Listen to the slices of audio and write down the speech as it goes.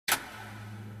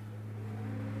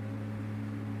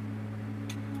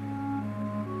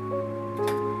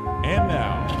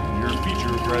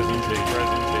Hey,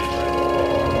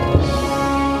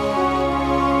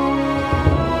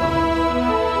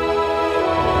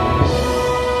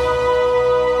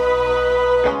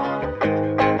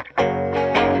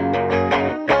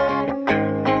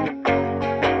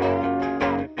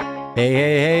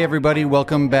 everybody.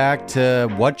 Welcome back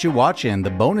to What You Watchin', the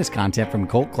bonus content from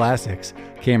Cult Classics.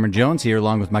 Cameron Jones here,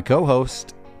 along with my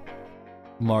co-host,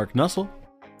 Mark Nussel.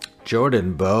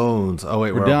 Jordan Bones. Oh,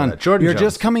 wait, we're done. Jordan We're Jones.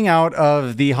 just coming out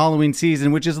of the Halloween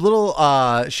season, which is a little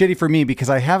shitty for me because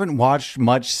I haven't watched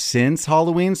much since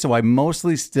Halloween, so I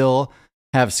mostly still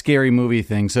have scary movie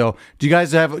things. So do you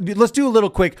guys have... Let's do a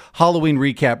little quick Halloween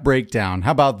recap breakdown.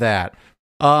 How about that?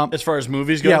 As far as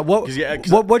movies go?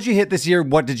 What'd you hit this year?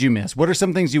 What did you miss? What are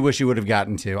some things you wish you would have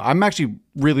gotten to? I'm actually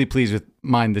really pleased with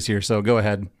mine this year, so go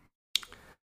ahead.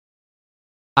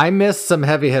 I missed some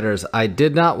heavy hitters. I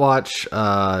did not watch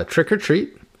Trick or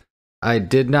Treat. I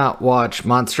did not watch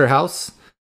Monster House.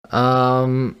 I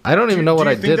don't even know what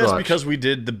I did watch. Do you think that's because we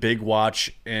did the big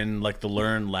watch and like the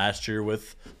Learn last year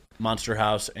with Monster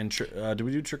House and did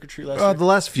we do Trick or Treat last year? The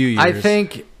last few years. I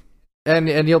think...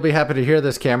 And you'll be happy to hear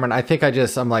this, Cameron. I think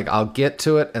I'm like, I'll get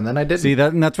to it, and then I didn't. See,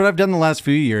 that's what I've done the last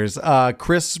few years.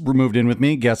 Chris moved in with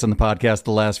me, guest on the podcast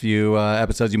the last few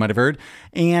episodes you might have heard.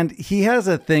 And he has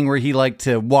a thing where he liked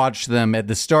to watch them at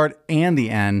the start and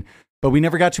the end, but we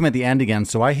never got to him at the end again.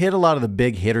 So I hit a lot of the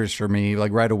big hitters for me,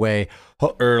 like right away.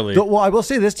 Early. Well, I will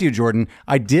say this to you, Jordan.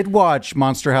 I did watch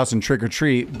Monster House and Trick or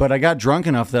Treat, but I got drunk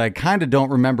enough that I kind of don't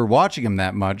remember watching them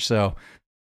that much, so...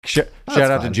 Shout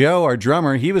out to Joe, our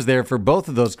drummer. He was there for both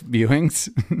of those viewings.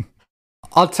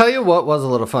 I'll tell you what was a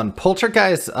little fun.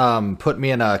 Poltergeist put me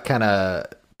in a kind of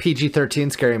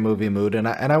PG-13 scary movie mood, and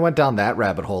I went down that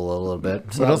rabbit hole a little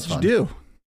bit. So what else did you do?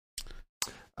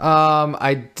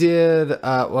 I did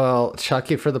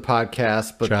Chucky for the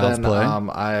podcast, but Child's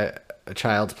Play.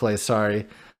 Child's Play. Sorry.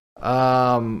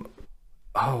 What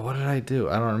did I do?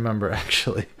 I don't remember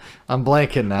actually. I'm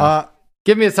blanking now.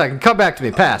 Give me a second. Come back to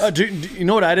me. Pass. Do you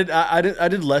know what I did? I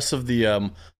did less of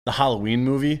the Halloween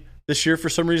movie this year for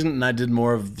some reason, and I did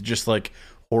more of just like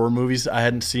horror movies I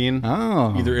hadn't seen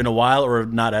either in a while or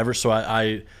not ever. So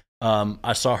I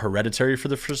saw Hereditary for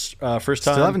the first time.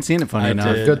 Still haven't seen it. Funny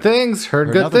enough. Good things.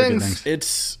 Heard good things.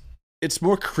 It's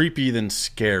more creepy than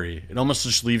scary. It almost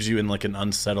just leaves you in like an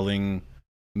unsettling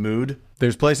mood.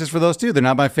 There's places for those too. They're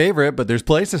not my favorite, but there's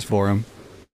places for them.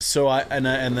 So and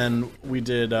then we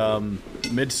did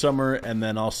Midsummer and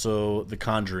then also The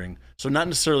Conjuring. So not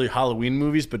necessarily Halloween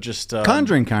movies, but just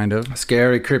Conjuring kind of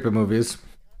scary, creepy movies.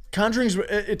 Conjuring's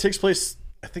it takes place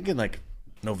I think in like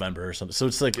November or something. So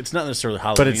it's like it's not necessarily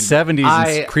Halloween, but it's 70s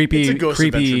and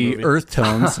creepy earth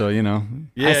tones. So you know,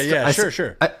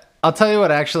 sure. I'll tell you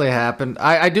what actually happened.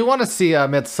 I do want to see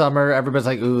Midsummer. Everybody's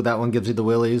like, ooh, that one gives you the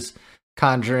willies.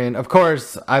 Conjuring, of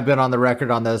course, I've been on the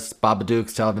record on this. Babadook,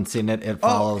 still haven't seen it. It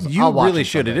follows. You really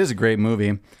should. It is a great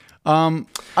movie.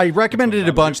 I recommended it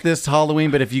a bunch this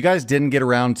Halloween, but if you guys didn't get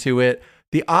around to it,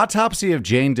 The Autopsy of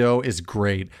Jane Doe is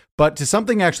great. But to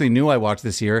something actually new I watched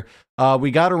this year, we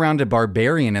got around to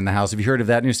Barbarian in the House. Have you heard of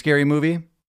that new scary movie?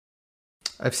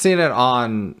 I've seen it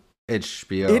on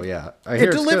HBO.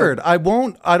 It delivered. Good.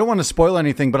 I don't want to spoil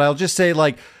anything, but I'll just say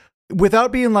like.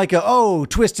 Without being like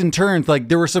twist and turns, like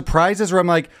there were surprises where I'm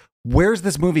like, where's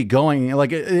this movie going?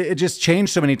 Like it just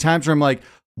changed so many times where I'm like,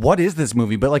 what is this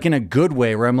movie? But like in a good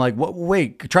way where I'm like,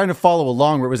 wait, trying to follow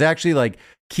along where it was actually like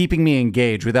keeping me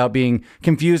engaged without being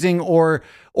confusing or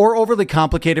overly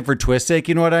complicated for twist's sake.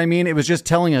 You know what I mean? It was just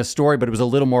telling a story, but it was a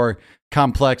little more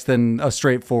complex than a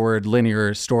straightforward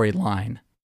linear storyline.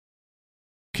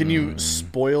 Can you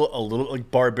spoil a little like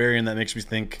Barbarian? That makes me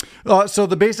think. So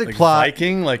the basic like plot,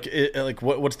 Viking,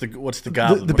 what's the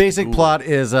goblin? The basic plot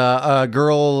is a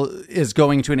girl is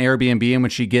going to an Airbnb, and when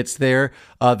she gets there,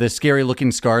 the scary looking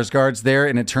Skarsgård's there,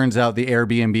 and it turns out the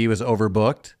Airbnb was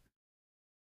overbooked.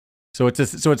 So it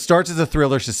starts as a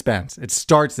thriller suspense. It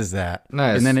starts as that,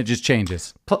 nice, and then it just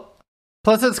changes.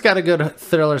 Plus, it's got a good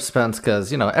thriller suspense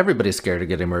because, everybody's scared of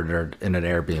getting murdered in an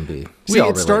Airbnb.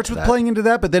 It starts with playing into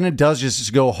that, but then it does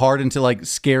just go hard into like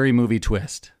scary movie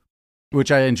twist,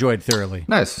 which I enjoyed thoroughly.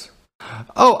 Nice.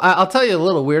 Oh, I'll tell you a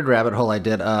little weird rabbit hole I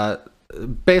did.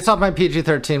 Based off my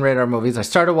PG-13 radar movies, I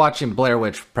started watching Blair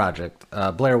Witch Project.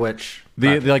 Blair Witch.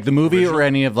 The movie original? Or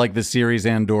any of like the series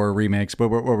and or remakes?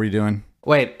 What were you doing?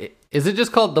 Wait, is it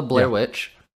just called The Blair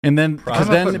Witch? And then, because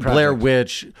then Blair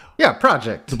Witch. Yeah,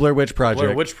 Project. The Blair Witch Project.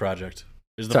 Blair Witch Project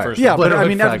is the first one. But I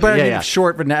mean,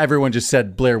 short, but everyone just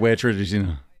said Blair Witch or just,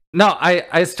 No,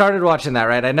 I started watching that,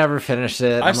 right? I never finished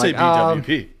it. I say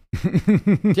BWP.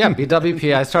 Yeah,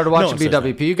 BWP. I started watching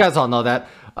BWP. You guys all know that.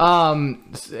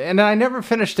 And I never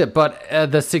finished it, but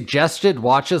the suggested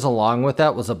watches along with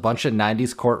that was a bunch of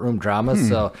 90s courtroom dramas.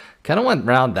 So kind of went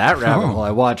around that rabbit hole.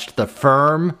 I watched The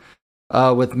Firm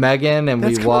with Megan, and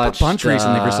we watched a bunch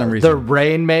recently for some reason. The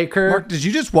Rainmaker. Mark, did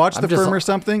you just watch The Firm or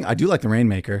something? I do like The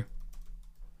Rainmaker.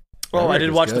 Oh, I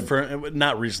did watch The Firm,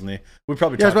 not recently. We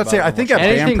probably talked I was about to say, I think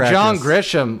anything John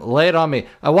Grisham, lay it on me.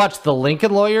 I watched The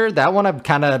Lincoln Lawyer. That one I've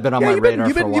kind of been on my radar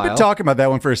for a while. You've been talking about that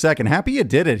one for a second. Happy you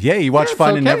did it. Yeah, you watched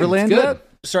Finding Neverland? It's good.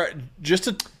 Sorry, just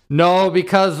to... No,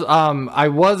 because I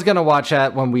was going to watch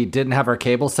that when we didn't have our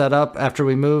cable set up after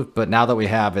we moved, but now that we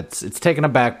have, it's taken a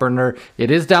back burner.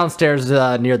 It is downstairs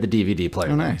near the DVD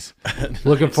player. Oh, nice.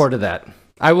 Looking forward to that.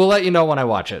 I will let you know when I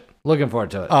watch it. Looking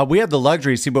forward to it. We had the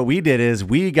luxury. See, what we did is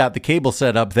we got the cable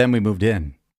set up, then we moved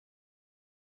in.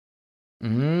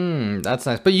 That's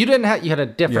nice. But you didn't have. You had a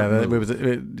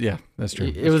different. Yeah, that's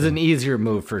true. It was an easier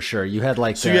move for sure. You had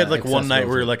like. So you had like one night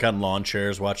where you're like on lawn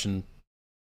chairs watching.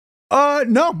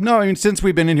 No. I mean, since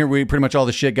we've been in here, we pretty much all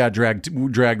the shit got dragged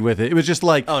with it. It was just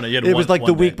like, it was like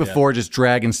the week before, just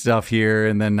dragging stuff here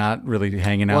and then not really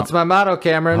hanging out. What's my motto,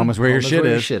 Cameron? Home is where your shit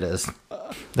is.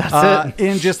 That's it.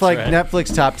 And just like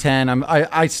Netflix top 10,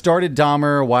 I started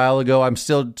Dahmer a while ago. I'm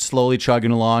still slowly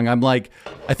chugging along. I'm like,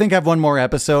 I think I have one more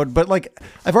episode, but like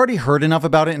I've already heard enough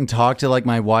about it and talked to like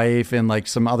my wife and like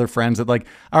some other friends that like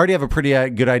I already have a pretty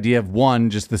good idea of one,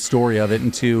 just the story of it,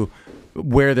 and two,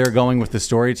 where they're going with the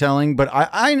storytelling. But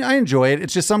I enjoy it.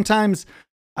 It's just sometimes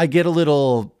I get a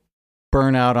little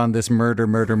burnout on this murder.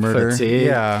 Fatigue.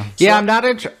 Yeah.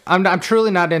 I'm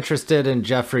truly not interested in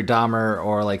Jeffrey Dahmer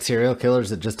or like serial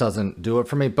killers. It just doesn't do it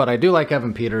for me. But I do like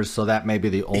Evan Peters, so that may be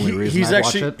the only reason I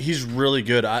watch it. He's really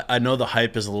good. I know the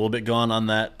hype is a little bit gone on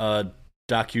that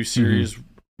docu-series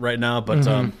right now, but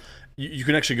you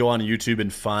can actually go on YouTube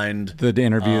and find the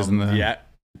interviews and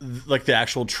like the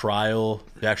actual trial,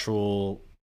 the actual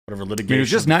whatever litigation. It was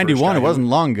just 91. It wasn't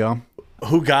long ago.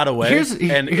 Who got away? Here's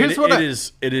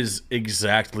it is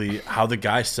exactly how the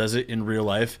guy says it in real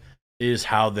life is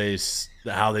how they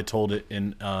told it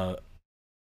in.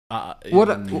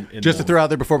 Just to throw out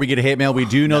there before we get a hate mail, we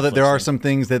do know Netflix that there are some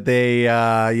things that they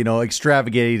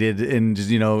extravagated and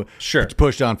just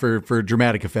pushed on for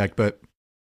dramatic effect, but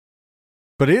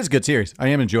it is a good series. I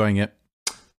am enjoying it.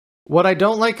 What I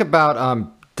don't like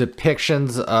about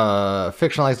fictionalized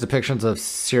depictions of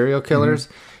serial killers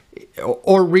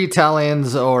or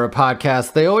retellings or a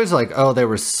podcast, they always like, oh, they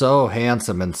were so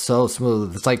handsome and so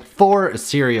smooth. It's like for a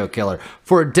serial killer,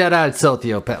 for a dead-eyed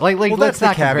sociopath. Like well, let's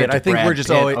not compare it to I think Brad we're just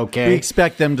Pitt, always, okay? We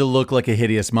expect them to look like a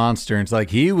hideous monster. And it's like,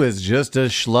 he was just a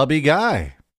schlubby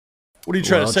guy. What are you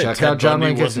trying to say? Ted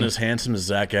Bundy wasn't as handsome as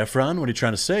Zac Efron? What are you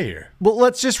trying to say here? Well,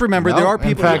 let's just remember there are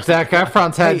people. In fact, Zac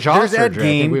Efron's had jaw there's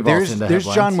surgery. Ed Gein, there's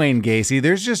John Wayne Gacy.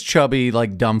 There's just chubby,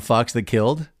 like, dumb fucks that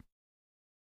killed.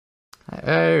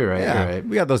 Right.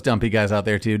 We got those dumpy guys out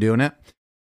there, too, doing it.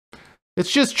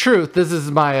 It's just truth. This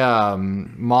is my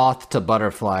moth to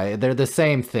butterfly. They're the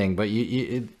same thing, but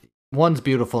one's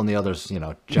beautiful and the other's,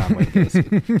 John Wayne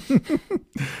Gacy.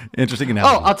 Interesting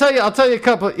analogy. I'll tell you a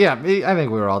couple. Yeah, I think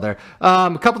we were all there.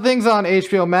 A couple things on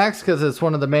HBO Max because it's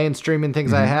one of the main streaming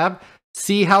things I have.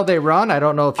 See How They Run. I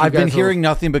don't know if I've been hearing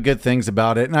nothing but good things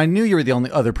about it, and I knew you were the only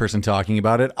other person talking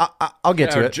about it. I'll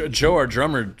get to it. Joe, our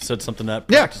drummer, said something at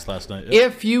practice last night. Yeah.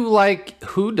 If you like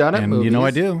whodunit movies,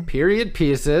 I do. Period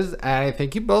pieces, and I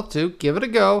think you both do. Give it a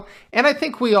go. And I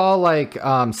think we all like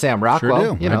Sam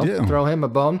Rockwell. Sure do. Throw him a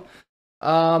bone.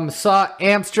 Saw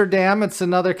Amsterdam. It's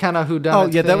another kind of whodunit. Oh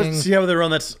yeah, thing. that was See How They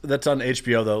Run. That's on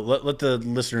HBO though. Let the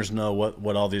listeners know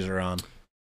what all these are on.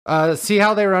 See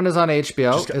How They Run is on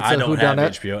HBO. I don't have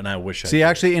HBO, and I wish I did.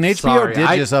 Actually, and HBO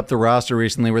just up the roster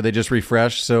recently where they just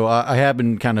refreshed, so I have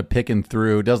been kind of picking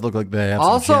through. It does look like they have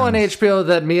also some on HBO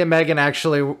that me and Megan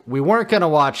actually, we weren't going to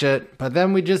watch it, but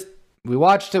then we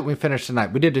watched it, we finished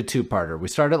tonight. We did a two-parter. We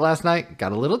started last night,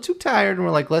 got a little too tired, and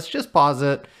we're like, let's just pause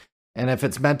it, and if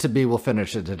it's meant to be, we'll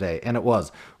finish it today. And it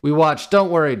was. We watched Don't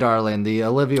Worry, Darling, the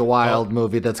Olivia Wilde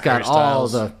movie that's got all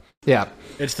the... Yeah.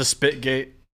 It's the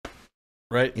Spitgate.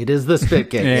 Right, it is the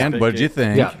Spitgate. And what'd you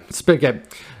think? Yeah, Spitgate.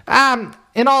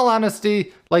 In all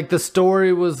honesty, like the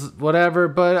story was whatever,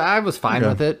 but I was fine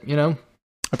with it.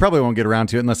 I probably won't get around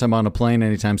to it unless I'm on a plane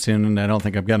anytime soon, and I don't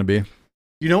think I'm gonna be.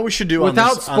 You know what we should do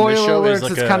without spoiler alerts?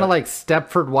 Like it's kind of like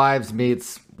Stepford Wives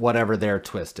meets whatever their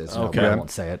twist is. Okay, I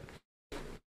won't say it.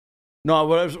 No,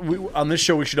 on this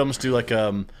show we should almost do like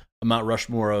a Mount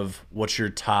Rushmore of what's your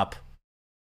top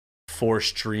 4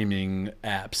 streaming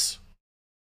apps.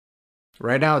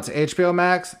 Right now it's HBO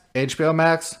Max, HBO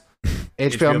Max,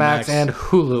 and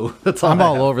Hulu. That's all I'm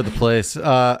all over the place.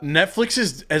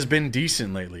 Netflix has been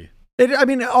decent lately. I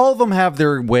mean, all of them have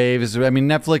their waves. I mean,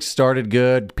 Netflix started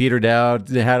good, petered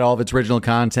out, it had all of its original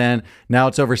content. Now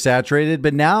it's oversaturated,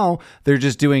 but now they're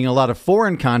just doing a lot of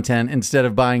foreign content instead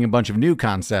of buying a bunch of new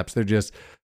concepts. They're just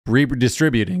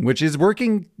redistributing, which is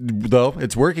working, though.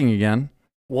 It's working again.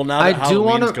 Well, now that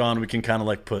Halloween's gone, we can kind of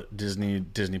like put Disney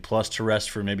Plus to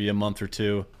rest for maybe a month or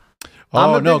two.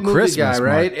 I'm a big movie Christmas guy,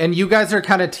 right? And you guys are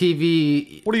kind of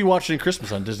TV. What are you watching at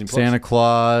Christmas on Disney Plus? Santa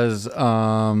Claus.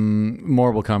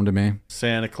 More will come to me.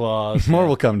 Santa Claus. More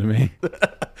will come to me.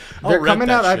 They're coming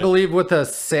out, I believe, with a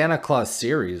Santa Claus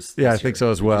series. Yeah, I think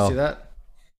so as well. Did you see that?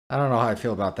 I don't know how I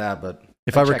feel about that, but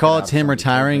if I recall, it's him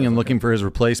retiring and looking for his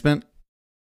replacement.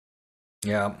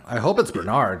 Yeah, I hope it's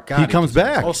Bernard. God, he comes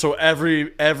back. Also,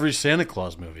 every Santa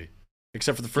Claus movie,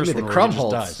 except for the first one, the where he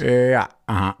just dies. Yeah.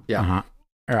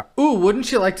 Yeah. Ooh,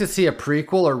 wouldn't you like to see a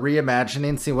prequel or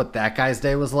reimagining, see what that guy's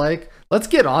day was like? Let's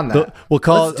get on that. We'll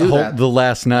call it The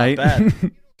Last Night.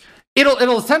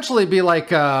 It'll essentially be like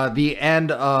the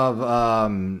end of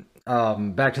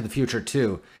Back to the Future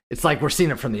 2. It's like we're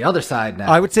seeing it from the other side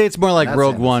now. I would say it's more like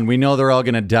Rogue One. We know they're all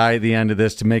going to die at the end of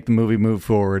this to make the movie move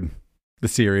forward, the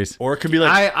series. Or it could be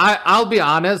like... I'll be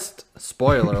honest,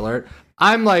 spoiler alert,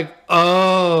 I'm like,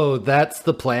 oh, that's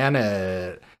the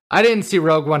planet. I didn't see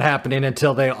Rogue One happening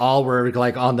until they all were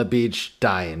like on the beach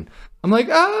dying. I'm like,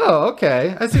 oh,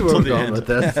 okay. I see where we're going with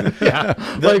this. Yeah.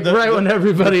 When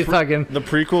everybody's talking. The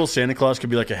prequel Santa Claus could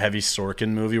be like a heavy Sorkin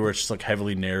movie where it's just like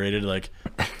heavily narrated. Like,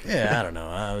 yeah, I don't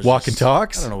know. Walk and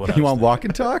talks? I don't know what you want walk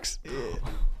and talks?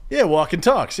 Yeah, walk and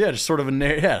talks. Yeah, just sort of a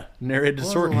narrated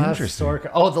Sorkin. Interesting.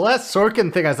 The last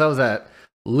Sorkin thing I saw was that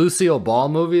Lucille Ball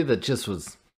movie that just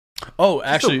was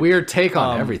actually a weird take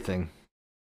on everything.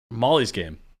 Molly's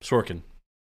Game, Sorkin.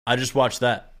 I just watched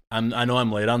that. I know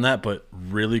I'm late on that, but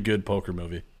really good poker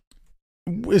movie.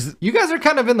 You guys are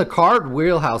kind of in the card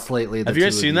wheelhouse lately. Have you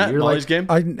guys seen that Molly's Game?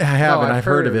 I haven't. No, I've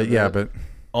heard of it. Yeah, but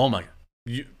oh my,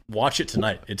 you watch it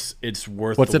tonight. It's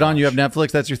worth. What's it on? You have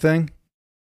Netflix? That's your thing.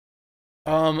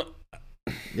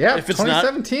 Yeah, if it's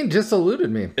 2017 just eluded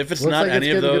me. If it's not any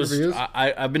of those,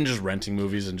 I've been just renting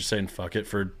movies and just saying fuck it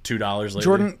for $2 lately.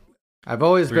 Jordan, I've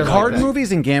always been card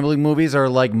movies and gambling movies are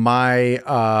like my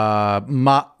mob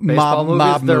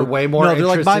movies. They're way more. No, they're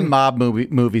like my mob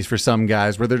movies for some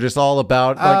guys, where they're just all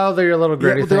about. Like, they're your little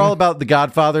gritty. They're all about The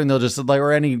Godfather, and they'll just like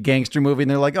or any gangster movie, and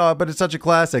they're like, oh, but it's such a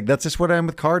classic. That's just what I am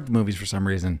with card movies for some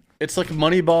reason. It's like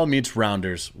Moneyball meets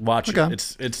Rounders. Watch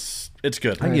it. It's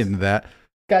good. I can get into that.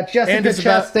 Got Jessica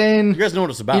Chastain. You guys know what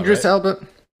it's about, Idris right? Elba.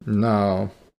 No.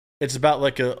 It's about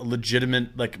like a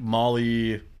legitimate like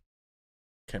Molly.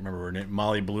 Can't remember her name.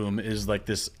 Molly Bloom is like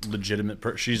this legitimate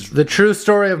she's the true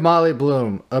story of Molly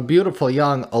Bloom, a beautiful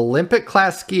young Olympic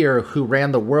class skier who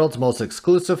ran the world's most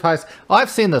exclusive high. Oh, I've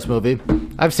seen this movie.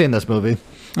 It's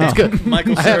good.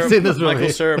 Michael I have seen this movie. Michael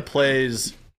Cera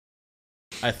plays,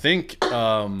 I think,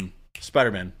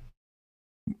 Spider-Man.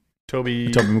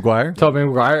 Tobey Maguire.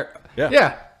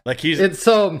 Yeah. Like it's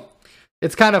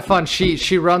kind of fun.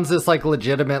 She runs this like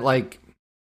legitimate like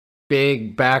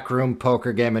big backroom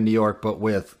poker game in New York, but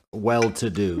with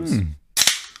well-to-dos.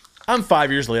 I'm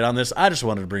 5 years late on this. I just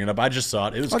wanted to bring it up. I just saw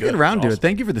it. It was good. I'll get around to it.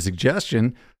 Thank you for the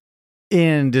suggestion.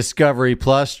 In Discovery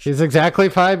Plus. She's exactly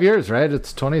 5 years, right?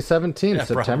 It's 2017,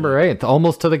 September 8th,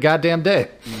 almost to the goddamn day.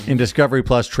 In Discovery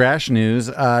Plus trash news,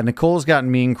 Nicole's gotten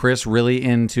me and Chris really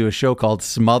into a show called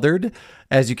Smothered.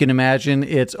 As you can imagine,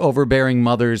 it's overbearing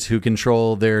mothers who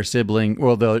control their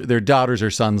their daughters or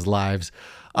sons' lives.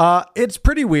 It's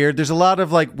pretty weird. There's a lot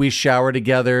of like, we shower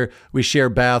together, we share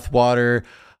bath water.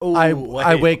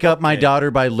 I wake up my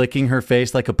daughter by licking her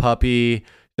face like a puppy.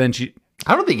 Then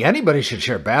I don't think anybody should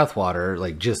share bath water.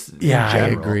 Like just I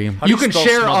agree. You can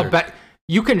share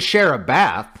you can share a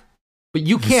bath, but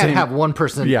you can't have one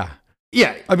person. Yeah.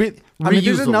 I mean,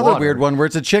 there's another weird one where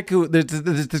it's a chick who there's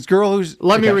this girl who's.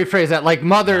 Let me rephrase that. Like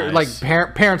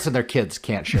parents and their kids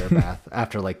can't share a bath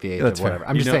after like the age of whatever.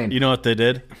 I'm just saying. You know what they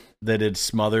did? They did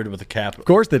Smothered with a cap. Of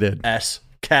course they did.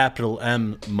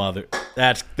 S-M mother.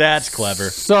 That's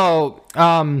clever. So,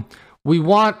 we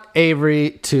want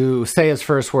Avery to say his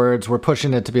first words. We're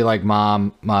pushing it to be like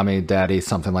mom, mommy, daddy,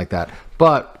 something like that.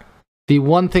 But the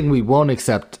one thing we won't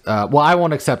accept, I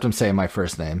won't accept him saying my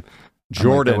first name.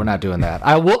 Jordan. Like, we're not doing that.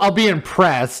 I'll be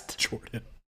impressed. Jordan.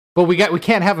 But we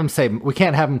can't have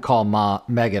him call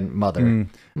Megan mother.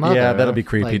 Mother. Yeah, that'll be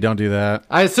creepy. Like, don't do that.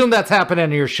 I assume that's happening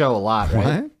in your show a lot,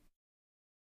 right? What?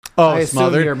 Oh, I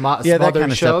Smothered? Your that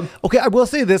kind of show. stuff. Okay, I will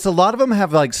say this. A lot of them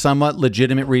have like somewhat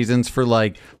legitimate reasons for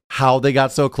like how they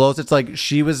got so close. It's like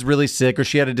she was really sick or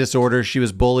she had a disorder. She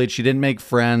was bullied. She didn't make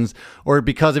friends, or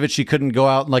because of it, she couldn't go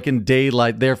out like in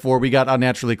daylight. Therefore, we got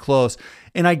unnaturally close.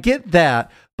 And I get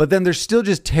that, but then there's still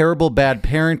just terrible bad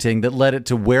parenting that led it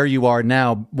to where you are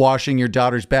now, washing your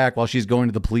daughter's back while she's going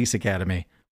to the police academy.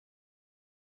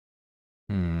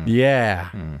 Yeah.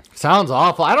 Sounds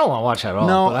awful. I don't want to watch that at all.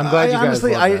 No, but I'm glad you guys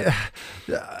honestly, love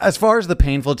as far as the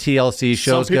painful TLC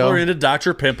shows some people go, are into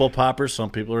Dr. Pimple Popper, some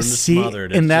people are into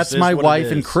Smothered. And that's my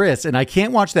wife and Chris, and I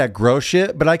can't watch that gross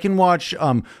shit, but I can watch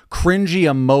cringy,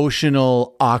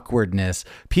 emotional awkwardness.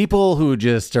 People who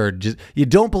just you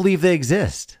don't believe they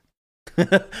exist.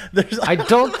 I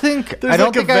don't think there's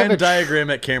like a Venn diagram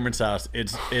at Cameron's house.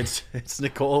 It's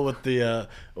Nicole with the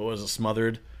what was it,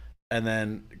 Smothered, and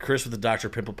then Chris with the Dr.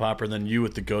 Pimple Popper, and then you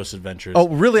with the Ghost Adventures. Oh,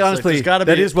 really? Honestly,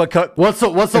 that is what what's the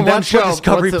one show?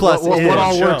 Discovery Plus what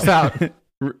all works out?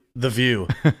 The View.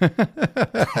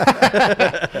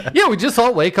 Yeah, we just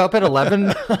all wake up at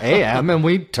 11 a.m. and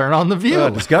we turn on The View.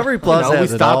 Discovery Plus we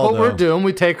has stop all, what we're doing.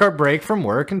 We take our break from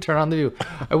work and turn on The View.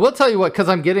 I will tell you what, because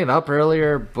I'm getting up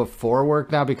earlier before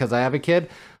work now because I have a kid.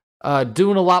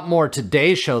 Doing a lot more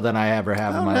Today Show than I ever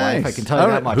have in my life. I can tell you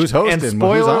that much. Who's hosting? And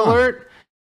spoiler alert,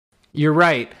 you're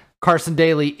right. Carson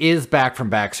Daly is back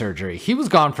from back surgery. He was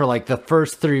gone for like the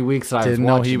first 3 weeks that I was watching.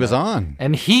 Didn't know he was on.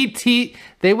 And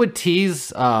they would tease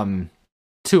to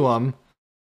him,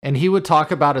 and he would talk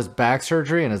about his back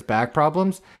surgery and his back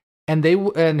problems, and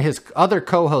his other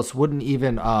co-hosts wouldn't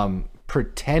even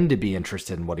pretend to be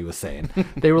interested in what he was saying.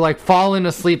 They were like falling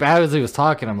asleep as he was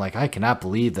talking. I'm like, I cannot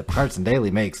believe that Carson Daly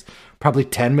makes probably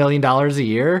 $10 million a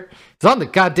year. He's on the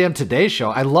goddamn Today Show.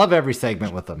 I love every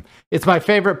segment with him. It's my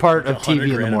favorite part of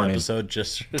TV in the morning. Episode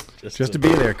just to be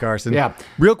there, Carson. Yeah.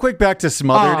 Real quick, back to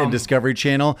Smothered and Discovery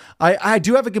Channel. I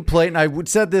do have a complaint, and I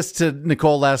said this to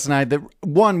Nicole last night, that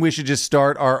one, we should just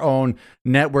start our own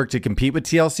network to compete with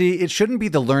TLC. It shouldn't be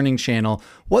the Learning Channel.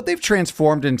 What they've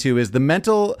transformed into is the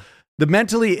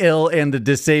mentally ill and the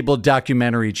disabled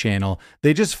documentary channel.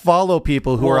 They just follow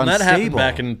people who are unstable. That happened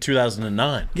back in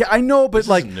 2009. Yeah, I know, but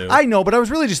but I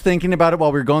was really just thinking about it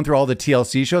while we were going through all the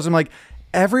TLC shows. I'm like,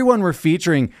 everyone we're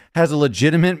featuring has a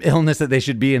legitimate illness that they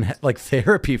should be in like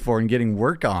therapy for and getting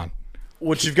work on.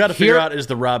 What you've got to figure out is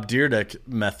the Rob Dyrdek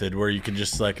method, where you can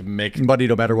just like make buddy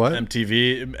no matter what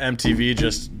MTV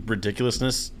just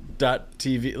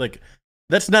ridiculousness.tv. Like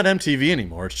that's not MTV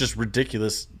anymore. It's just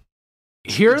ridiculous.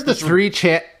 Here are the three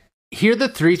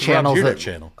channels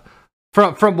channel.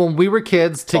 From when we were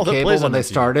kids to cable when they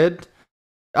started.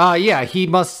 Yeah, he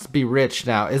must be rich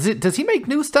now. Does he make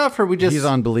new stuff, or he's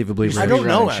unbelievably rich? I don't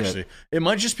know, actually. It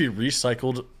might just be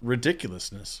recycled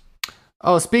ridiculousness.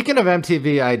 Oh, speaking of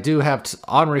MTV, I do have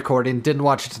on recording. Didn't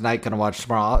watch it tonight. Gonna watch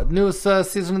tomorrow. Newest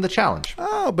season of The Challenge.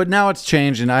 Oh, but now it's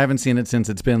changed, and I haven't seen it since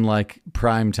it's been like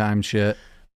prime time shit.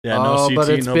 Yeah, no CT, but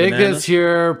it's no big Bananas. this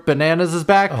year. Bananas is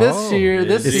back this year.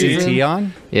 This season. Is CT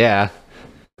on? Yeah.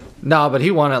 No, but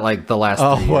he won it like the last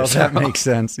 3 years. That makes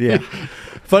sense. Yeah.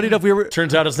 Funny enough,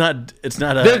 turns out it's not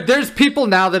there's people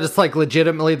now that it's like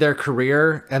legitimately their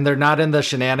career, and they're not in the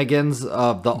shenanigans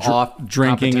of the off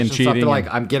drinking and cheating. They're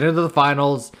like, I'm getting to the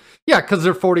finals. Yeah, because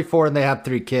they're 44 and they have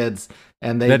 3 kids.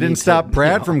 And that didn't stop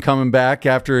Brad from coming back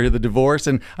after the divorce.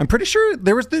 And I'm pretty sure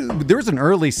there was an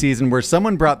early season where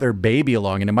someone brought their baby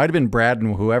along, and it might have been Brad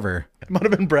and whoever. It might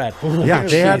have been Brad. Yeah,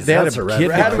 they had a kid.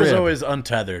 Brad was always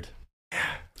untethered.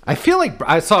 I feel like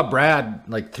I saw Brad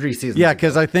like 3 seasons ago.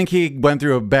 Because I think he went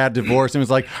through a bad divorce and was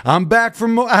like, I'm back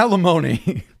from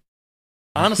alimony.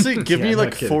 Honestly, give me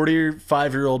like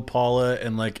 45-year-old Paula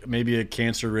and like maybe a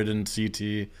cancer-ridden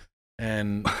CT.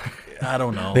 And I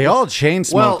don't know. They all chain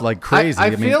smoked like crazy.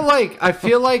 I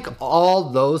feel like all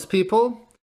those people,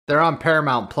 they're on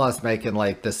Paramount Plus making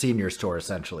like the seniors tour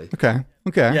essentially. Okay.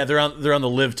 Yeah, they're on the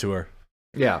Live tour.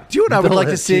 Yeah. Do you know what I would like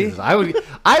to see? Jesus. I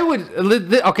would.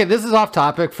 Okay, this is off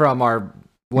topic from our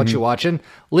what you watching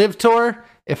Live tour.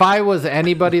 If I was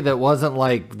anybody that wasn't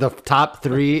like the top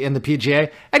 3 in the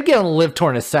PGA, I'd get on the Live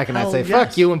tour in a second. I'd say,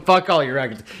 fuck you and fuck all your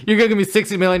records. You're gonna give me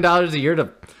 $60 million a year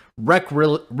to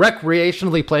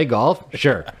recreationally play golf?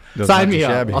 Sure. Sign me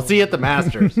up. I'll see you at the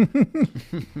Masters.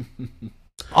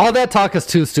 All that talk is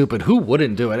too stupid. Who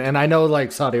wouldn't do it? And I know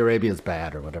like Saudi Arabia is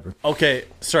bad or whatever. Okay,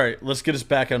 sorry. Let's get us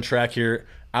back on track here.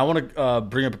 I want to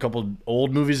bring up a couple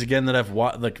old movies again that I've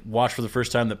watched for the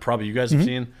first time that probably you guys have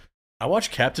seen. I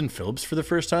watched Captain Phillips for the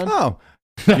first time. Oh,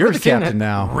 you're the captain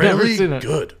now. Really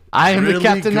good. I am the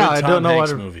captain now. I don't know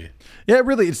what movie. Yeah,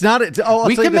 really. It's not.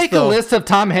 We can make a list of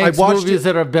Tom Hanks movies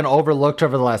that have been overlooked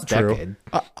over the last decade.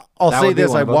 I'll say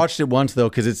this: I watched it once though,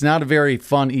 because it's not a very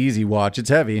fun, easy watch. It's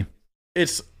heavy.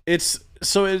 It's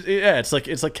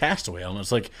like Castaway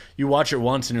almost. Like you watch it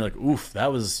once and you're like, oof,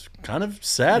 that was kind of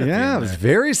sad. Yeah, it was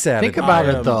very sad. Think about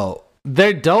it though.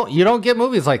 You don't get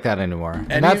movies like that anymore.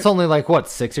 And that's only like what,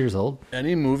 6 years old?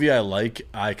 Any movie I like,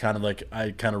 I kind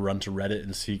of run to Reddit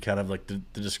and see kind of like the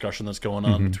discussion that's going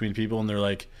on between people, and they're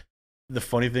like, the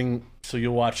funny thing, so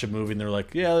you'll watch a movie and they're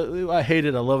like, yeah, I hate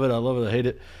it, I love it, I hate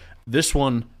it. This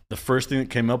one, the first thing that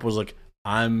came up was like,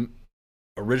 I'm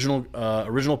original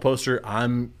poster,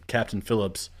 I'm Captain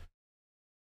Phillips.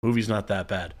 Movie's not that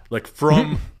bad. Like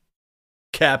from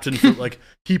Captain Phillips, like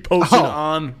he posted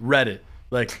on Reddit.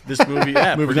 Like this movie,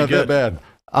 movie's not good. that bad.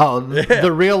 Oh,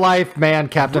 the real life man,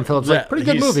 Captain Phillips, like pretty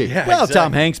good movie. Yeah, well, exactly.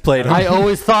 Tom Hanks played him. I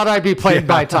always thought I'd be played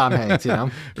by Tom Hanks. You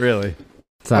know, really.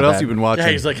 What else you been watching?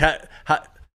 Yeah, he's like,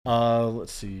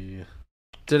 let's see.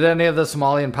 Did any of the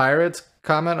Somalian pirates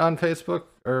comment on Facebook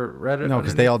or Reddit? No,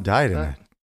 because they all died in it.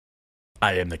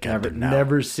 I am the captain now.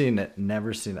 Never seen it.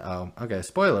 Oh, okay.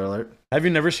 Spoiler alert. Have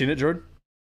you never seen it, Jordan?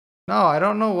 No, I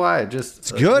don't know why.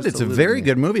 It's good. It's a very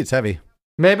good movie. It's heavy.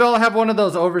 Maybe I'll have one of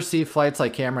those overseas flights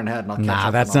like Cameron had, and I'll catch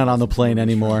up. That's not on the plane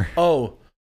anymore. Oh,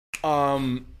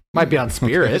 might be on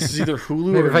Spirit. This is either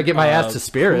Hulu. Maybe if I get my ass to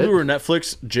Spirit. Hulu or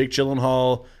Netflix. Jake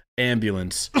Gyllenhaal,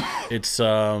 Ambulance. It's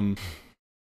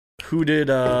who did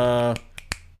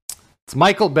It's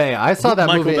Michael Bay. I saw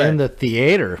that movie in the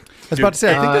theater. I was about to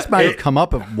say, I think this might have come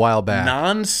up a while back.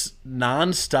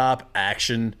 Non-stop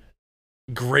action.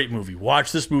 Great movie.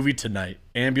 Watch this movie tonight.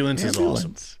 Ambulance is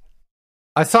awesome.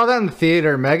 I saw that in the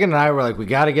theater. Megan and I were like, we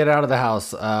got to get out of the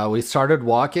house. We started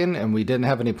walking and we didn't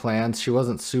have any plans. She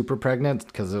wasn't super pregnant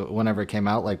because whenever it came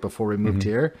out, like before we moved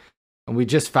here. And we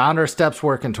just found our steps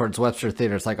working towards Webster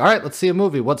Theater. It's like, all right, let's see a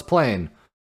movie. What's playing?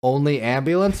 Only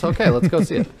Ambulance? Okay, let's go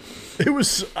see it. It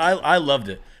was, I loved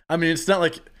it. I mean, it's not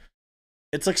like,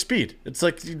 it's like Speed. It's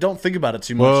like, you don't think about it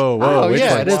too much. Whoa. Oh,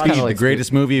 yeah, it is kind of like the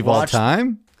greatest movie of all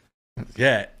time?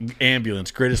 Yeah,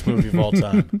 Ambulance, greatest movie of all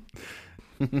time.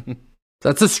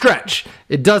 That's a stretch.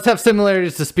 It does have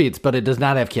similarities to Speeds, but it does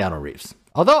not have Keanu Reeves.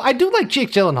 Although I do like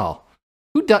Jake Gyllenhaal.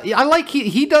 I like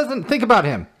he doesn't think about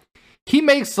him. He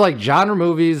makes like genre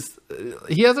movies.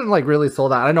 He hasn't like really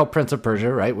sold out. I know Prince of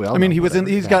Persia, right? I mean,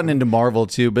 he's gotten into Marvel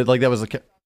too, but like that was like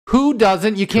who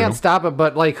doesn't? You can't stop it.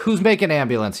 But like, who's making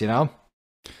Ambulance? You know.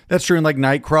 That's true. And like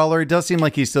Nightcrawler, it does seem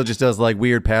like he still just does like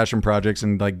weird passion projects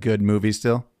and like good movies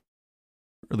still,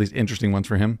 or at least interesting ones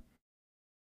for him.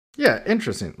 Yeah,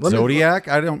 interesting. Zodiac,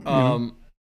 I don't.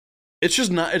 It's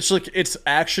just not. It's like it's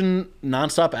action,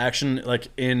 nonstop action, like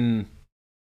in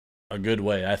a good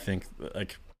way. I think.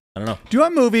 Like I don't know. Do you know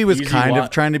what movie was kind of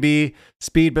trying to be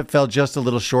Speed but fell just a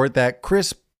little short? That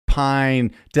Chris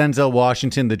Pine, Denzel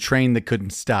Washington, The Train That Couldn't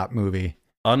Stop movie.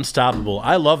 Unstoppable.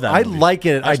 I love that movie. I like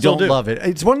it. I don't love it.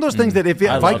 It's one of those things that if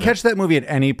I catch that movie at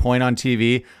any point on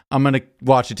TV, I'm going to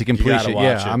watch it to completion.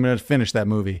 Yeah, I'm going to finish that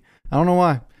movie. I don't know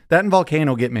why. That and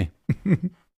Volcano get me.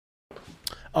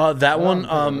 That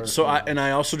one. So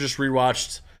I also just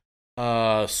rewatched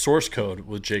Source Code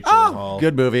with Jake Gyllenhaal.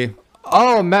 Good movie.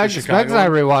 Oh, Megs and I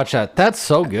rewatched that. That's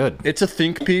so good. It's a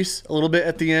think piece a little bit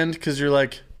at the end because you're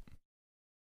like,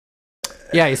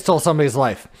 yeah, he stole somebody's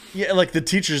life. Yeah, like the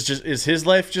teacher's is his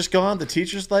life just gone? The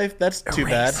teacher's life? That's too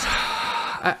bad.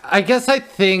 I guess I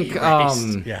think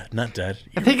yeah, not dead.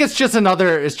 I think it's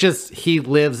just he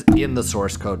lives in the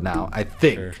source code now. I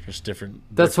think just different.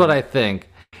 That's what I think.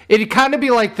 It'd kind of be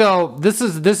like though. This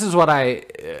is what I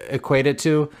equate it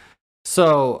to.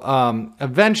 So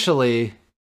eventually,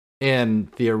 in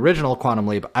the original Quantum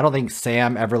Leap, I don't think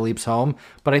Sam ever leaps home,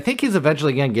 but I think he's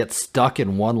eventually going to get stuck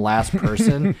in one last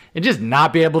person and just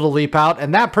not be able to leap out,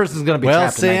 and that person's going to be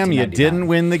trapped Sam, you didn't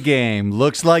win the game.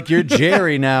 Looks like you're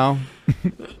Jerry now.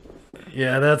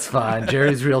 Yeah, that's fine.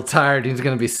 Jerry's real tired. He's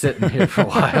going to be sitting here for a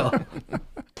while.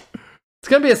 It's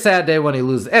going to be a sad day when he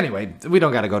loses. Anyway, we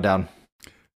don't got to go down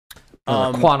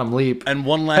Quantum Leap. And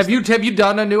one last... Have you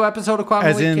done a new episode of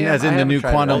Quantum Leap? As in the new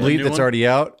Quantum Leap that's already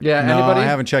out? Yeah, no, anybody? I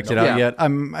haven't checked it out yet.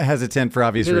 I'm hesitant for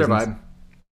obvious reasons.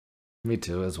 Me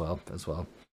too, as well.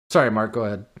 Sorry, Mark, go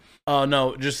ahead.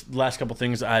 No, just last couple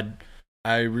things. I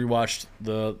rewatched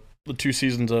the 2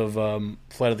 seasons of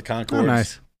Flight of the Conchords. Oh,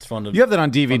 nice. It's fun to. You have that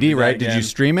on DVD, right? Did you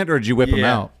stream it or did you whip them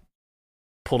out?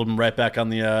 Pulled them right back on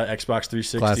the Xbox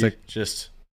 360. Classic.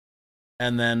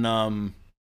 And then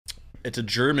it's a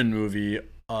German movie,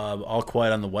 All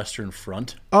Quiet on the Western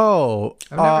Front. Oh,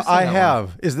 I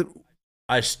have.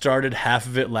 I started half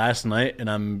of it last night, and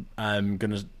I'm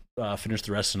gonna finish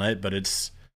the rest tonight. But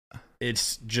it's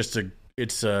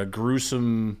a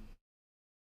gruesome,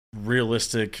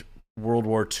 realistic World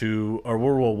War II or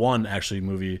World War I actually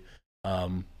movie.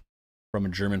 From a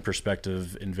German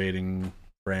perspective, invading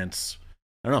France.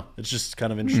 I don't know. It's just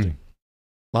kind of interesting.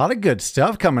 A lot of good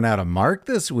stuff coming out of Mark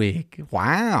this week.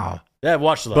 Wow. Yeah, I've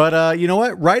watched it. But you know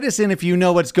what? Write us in if you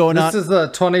know what's going on. This is the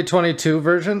 2022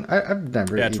 version. I've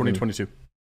never. Yeah, 2022.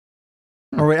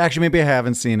 Or wait, actually, maybe I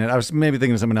haven't seen it. I was maybe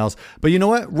thinking of something else. But you know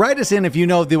what? Write us in if you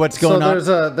know what's going on.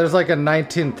 So there's like a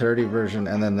 1930 version,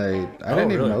 and then I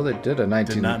didn't even know they did a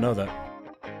 19. Did not know that.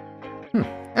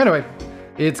 Anyway,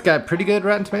 it's got pretty good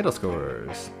Rotten Tomato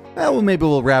scores. Well, maybe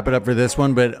we'll wrap it up for this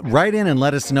one. But write in and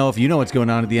let us know if you know what's going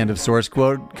on at the end of Source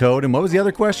Code. And what was the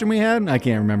other question we had? I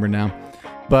can't remember now.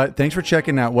 But thanks for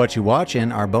checking out What You Watch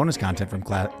and our bonus content from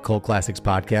Cult Classics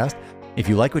Podcast. If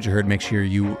you like what you heard, make sure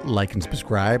you like and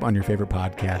subscribe on your favorite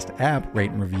podcast app,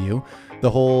 rate and review. The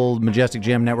whole Majestic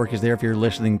Jam Network is there for your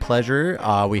listening pleasure.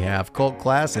 We have Cult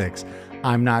Classics,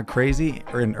 I'm Not Crazy,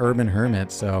 or an Urban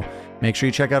Hermit. So make sure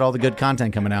you check out all the good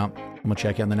content coming out, and we'll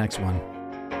check you on the next one.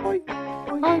 Bye.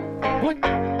 Bye.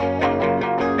 Bye.